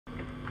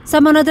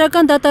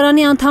Սահմանադրական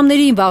դատարանի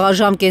անդամներին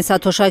վաղաժամ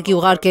կենսաթոշակի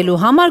ուղարկելու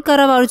համար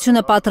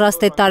կառավարությունը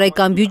պատրաստ է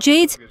տարեկան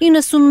բյուջեից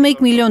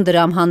 91 միլիոն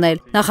դրամ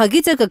հանել։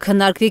 Նախագիծը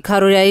կքննարկվի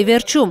քառօրյայի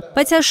վերջում,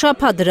 բայց այս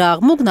շաբաթ դրա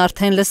աղմուկն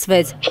արդեն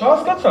լսվեց։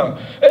 Չհասկացամ,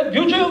 այդ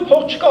բյուջեում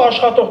փող չկա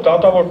աշխատող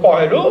դատավոր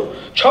պահելու,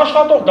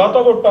 չաշխատող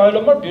դատավոր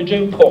պահելու համար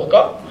բյուջեում փող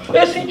կա։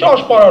 Էս ինչ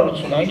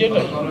աշխարհարություն,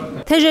 անգերներ։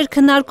 Թեժ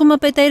քննարկումը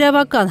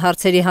Պետաիրավական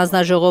հարցերի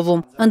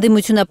հանձնաժողովում։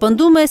 Ընդդիմությունը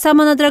պնդում է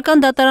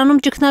Սահմանադրական դատարանում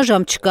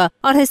ճգնաժամ չկա,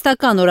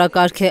 արհեստական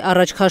օրակարգ է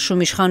առաջ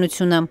քաշում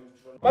իշխանությունը։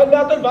 Բայց մի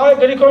հատ էլ բայ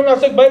Գրիգորյան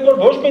ասեք, բայց որ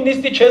ոչ մի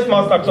նիստի չես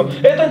մասնակցում։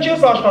 Այդ ինչ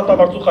ես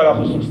աշխատավարձու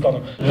խրախուսում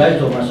ստանում։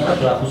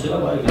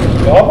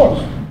 Բավոց։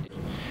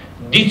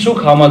 Դիցուկ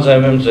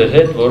համաձայնում եմ ձեր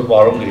հետ, որ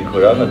պարոն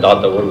Գրիգորյանը,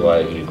 դատավոր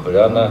Վահե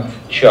Գրիգորյանը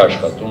չի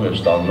աշխատում եւ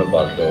ստանում է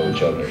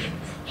պարտավորություններ։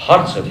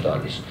 Հարց եմ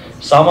տալիս,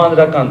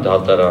 Սահմանադրական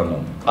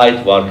դատարանում այդ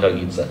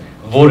վարկագիծը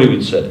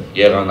որևիցե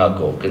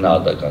եղանակով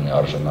գնահատականի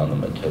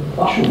արժանանում է թե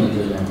ոչ։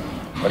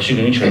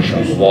 Այսինքն ինչ է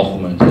շանս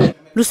վախում են ձեզ։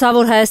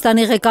 Լուսավոր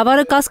Հայաստանի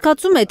ղեկավարը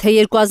կասկածում է, թե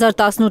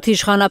 2018-ի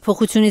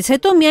իշխանափոխությունից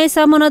հետո միայն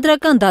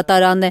Սահմանադրական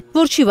դատարանն է,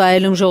 որ չի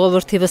վայելում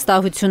ժողովրդի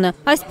վստահությունը։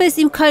 Այսպես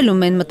իմ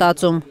քայլում են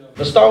մտածում։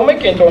 Վստահում եք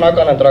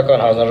կենտրոնական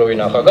ընտրական հանձնաժողովի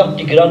նախագահ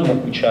Տիգրան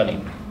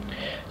Մոկուչյանին։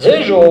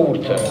 Ձեր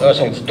ժողովուրդը,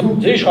 ասենք դու,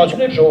 ձեր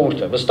իշխանությունների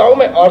ժողովուրդը վստահում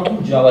է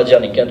Արթուր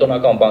Ջավադյանին,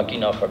 կենտրոնական բանկի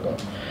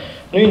նախագահ։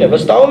 Նույնը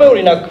վստահում է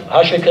օրինակ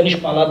Հաշվեկնիչ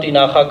պալատի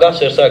նախագահ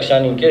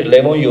Սերսակսյանի ընկեր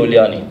Լևոն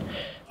Յոլյանին։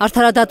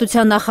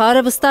 Արդարադատության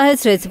նախարարը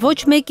վստահեցրեց, ոչ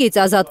մեկից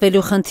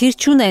ազատվելու խնդիր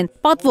չունեն,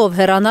 պատվով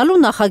հեռանալու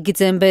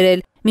նախագիծ են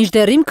բերել։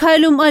 Մինչդեռ իմ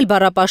քայլում այլ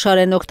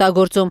բառապաշար են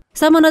օգտագործում։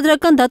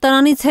 Սահմանադրական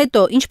դատարանից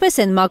հետո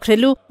ինչպես են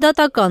մաքրելու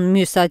դատական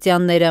մյուս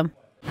ատյանները։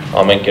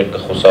 Ամեն կերպ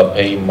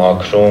կխուսափեի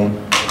մաքրում,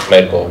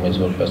 մեր կողմից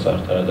որպես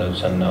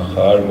արդարադատության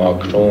նախարար,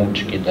 մաքրում,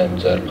 չգիտեմ,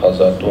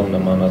 ձեռքազատում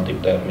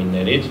նմանատիպ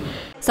տերմիններից։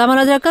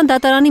 Սահմանադրական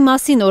դատարանի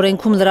մասին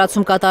օրենքում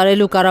լրացում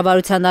կատարելու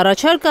կառավարության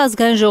առաջարկը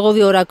ազգային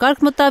ժողովի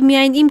օրակարգ մտավ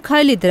միայն իմ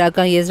քայլի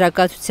դրական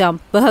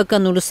եզրակացությամբ։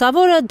 ԲՀԿ-ն ու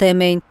Լուսավորը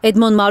դեմ էին։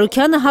 Էդմոն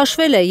Մարուքյանը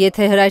հաշվել է,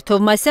 եթե Հրայր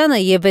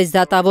Թովմասյանը եւ 6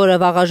 դատավորը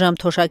վաղաժամ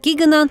թոշակի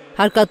գնան,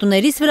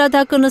 հարկատուներից վրա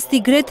դա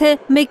կնստի գրեթե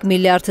 1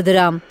 միլիարդ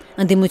դրամ։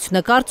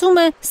 Ընդդիմությունը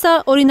կարծում է, սա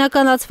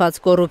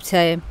օրինականացված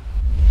կոռուպցիա է։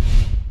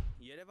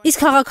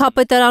 Իսկ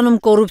քաղաքապետարանում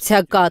կոռուպցիա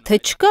կա, թե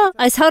չկա,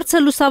 այս հարցը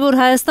Լուսավոր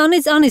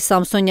Հայաստանից Անի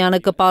Սամսոնյանը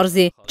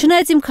կպարզի։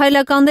 Չնայած իմ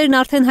քայլականներն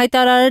արդեն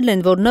հայտարարել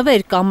են, որ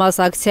նվեր կամ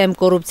մաս ակցիայում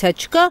կոռուպցիա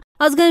չկա,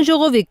 ազգային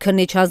ժողովի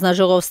քննիչ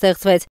հանձնաժողով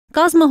ստեղծվեց,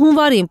 կազմը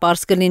հունվարին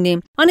պարզ կլինի։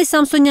 Անի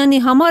Սամսոնյանի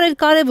համար էլ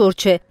կարևոր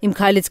չէ, իմ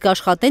քայլից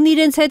կաշխատեն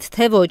իրենց հետ,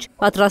 թե ոչ,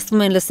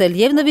 պատրաստվում են լսել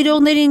եւ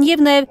նվիրողներին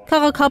եւ նաեւ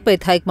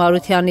քաղաքապետ Հայկ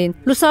Մարությանին։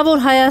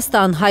 Լուսավոր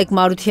Հայաստան Հայկ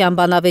Մարության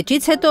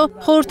բանավեճից հետո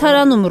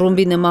խորհրդարանում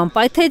ռումբի նման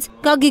պայթեց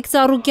Գագիկ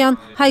Ծառուկյան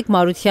Հայկ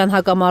Մարության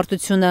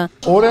հակամարտությունը։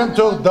 Օրեն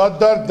թող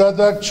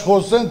դադար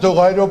չխոսեն,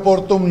 թող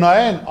այրոպորտում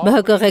նայեն։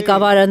 ԲՀԿ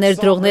ղեկավարը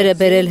ներդրողները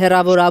բերել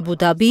հեռավոր Աբու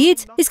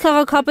Դաբիից, իսկ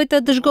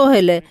քաղաքապետը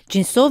դժգոհել է,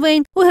 ջինսով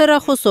էին ու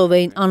հեռախոսով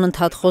էին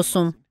անընդհատ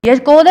խոսում։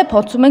 Երկու օր է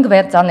փորձում ենք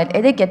վերցանել,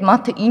 երեք այդ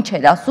մարդը ինչ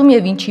էր ասում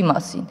եւ ինչի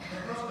մասին։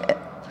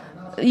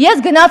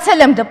 Ես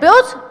գնացել եմ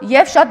դպրոց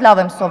եւ շատ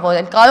լավ եմ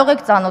սովորել, կարող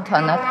եք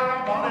ծանոթանալ։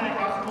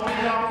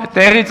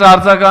 Տեղից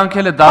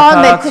արձագանքելը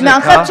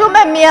դատարացրեք,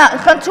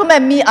 խնդրում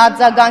եմ մի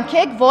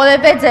արձագանքեք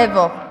որևէ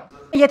ձևով։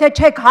 Եթե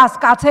չեք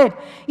հասկացել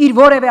իր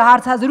որևէ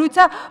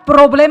հարցազրույցը,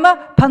 պրոբլեմը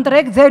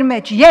փնտրեք ձեր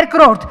մեջ։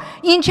 Երկրորդ,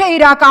 ինչ է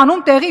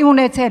իրականում տեղի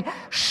ունեցել։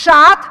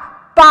 Շատ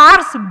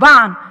պարզ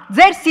բան։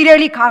 Ձեր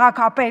սիրելի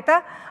քաղաքապետը,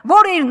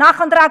 որ իր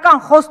նախընտրական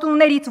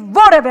խոստումներից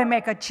որևէ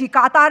մեկը չի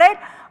կատարել,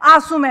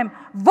 ասում եմ,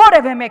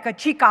 որևէ մեկը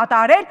չի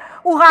կատարել,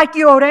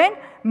 ուղղակիորեն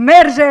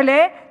մերժել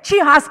է, չի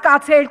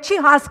հասկացել, չի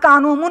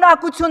հասկանում,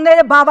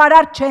 ունակությունները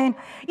բավարար չեն,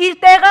 իր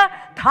տեղը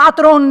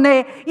թատրոնն է,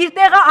 իր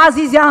տեղը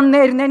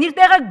Ազիզյաններն են, իր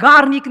տեղը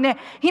Գառնիկն է,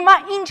 հիմա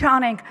ինչ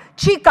անենք,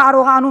 չի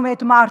կարողանում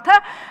այդ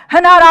մարդը,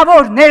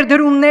 հնարավոր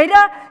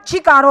ներդրումները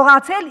չի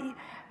կարողացել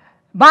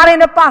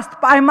բարենպաստ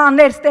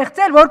պայմաններ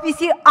ստեղծել,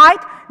 որպեսզի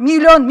այդ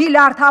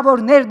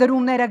միլիարդավոր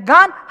ներդրումները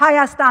գան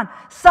Հայաստան։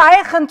 Սա է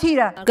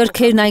խնդիրը։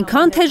 Կրքերն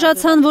այնքան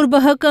թեժացան, որ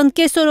ԲՀԿ-ն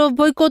կեսօրով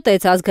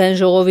բոյկոտեց ազգային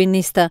ժողովի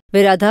նիստը։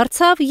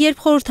 Վերադարձավ,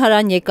 երբ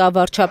խորհրդարան եկավ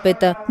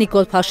վարչապետը։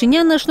 Նիկոլ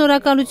Փաշինյանը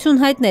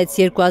շնորհակալություն հայտնեց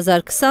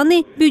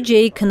 2020-ի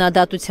բյուջեի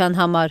քննադատության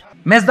համար։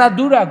 Մեզ դա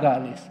դուր է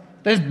գալիս։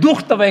 Դες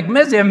դուխ տվեք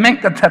մեզ եւ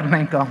մենք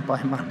կթռնենք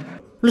անպայման։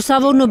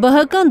 Լուսավորն ու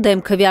ԲՀԿ-ն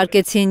դեմ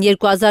քվեարկեցին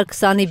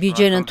 2020-ի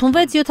բյուջեն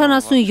ընդունվեց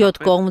 77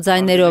 կողմ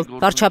ձայներով։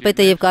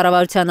 Վարչապետը եւ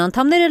կառավարության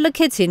անդամները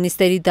լքեցին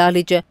նիստերի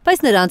դահլիճը,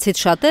 բայց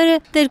նրանցից շատերը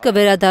դեր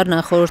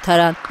կվերադառնան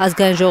խորհրդարան։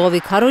 Ազգային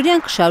ժողովի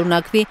քառօրյան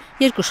կշարունակվի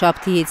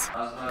երկուշաբթիից։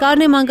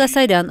 Կարնե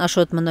Մանգասարյան,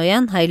 Աշոտ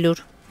Մնոյան,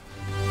 Հայլուր։